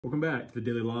Welcome back to the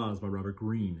Daily Laws by Robert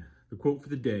Greene. The quote for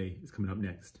the day is coming up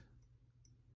next.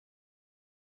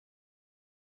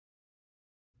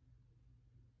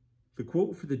 The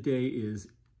quote for the day is,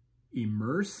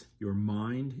 immerse your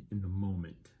mind in the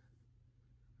moment.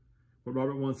 What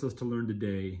Robert wants us to learn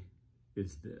today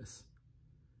is this.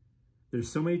 There's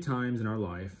so many times in our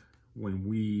life when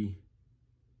we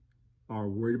are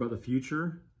worried about the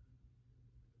future,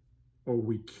 or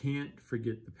we can't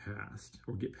forget the past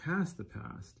or get past the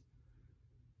past.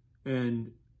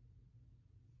 And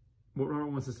what Robert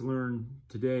wants us to learn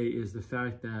today is the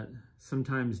fact that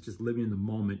sometimes just living in the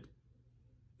moment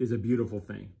is a beautiful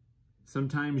thing.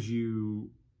 Sometimes if you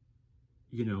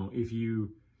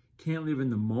can't live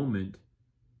in the moment,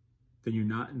 then you're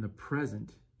not in the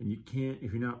present. And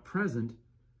if you're not present,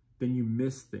 then you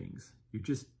miss things.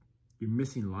 You're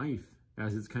missing life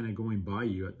as it's kind of going by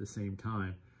you at the same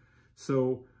time.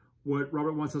 So what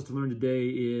Robert wants us to learn today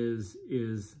is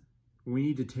we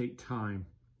need to take time,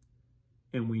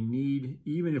 and we need,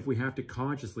 even if we have to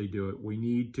consciously do it, we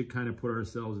need to kind of put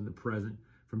ourselves in the present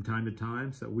from time to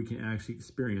time so that we can actually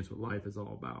experience what life is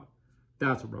all about.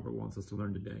 That's what Robert wants us to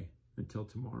learn today. Until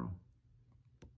tomorrow.